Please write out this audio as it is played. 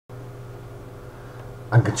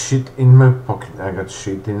I got shit in my pocket, I got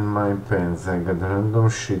shit in my pants, I got random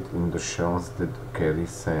shit in the shells that carry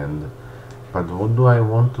sand. But what do I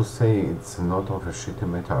want to say? It's not of a shitty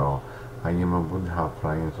metal. I am a Buddha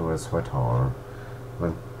flying through a sweater.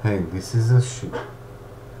 But hey, this is a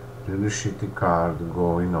really shitty card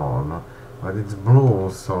going on. But it's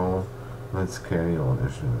blue, so let's carry on.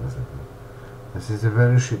 This is a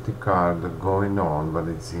very shitty card going on, but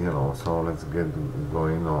it's yellow, so let's get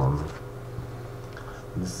going on.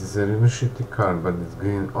 This is a really shitty card, but it's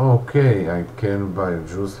green. Okay, I can buy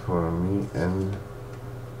juice for me and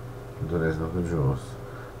the rest of the juice.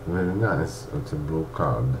 Very nice. It's a blue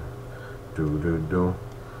card. Do.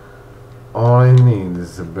 All I need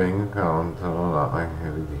is a bank account. Voila, I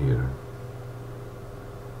have it here.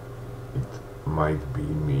 It might be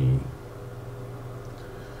me.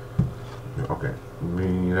 Okay.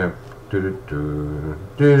 We have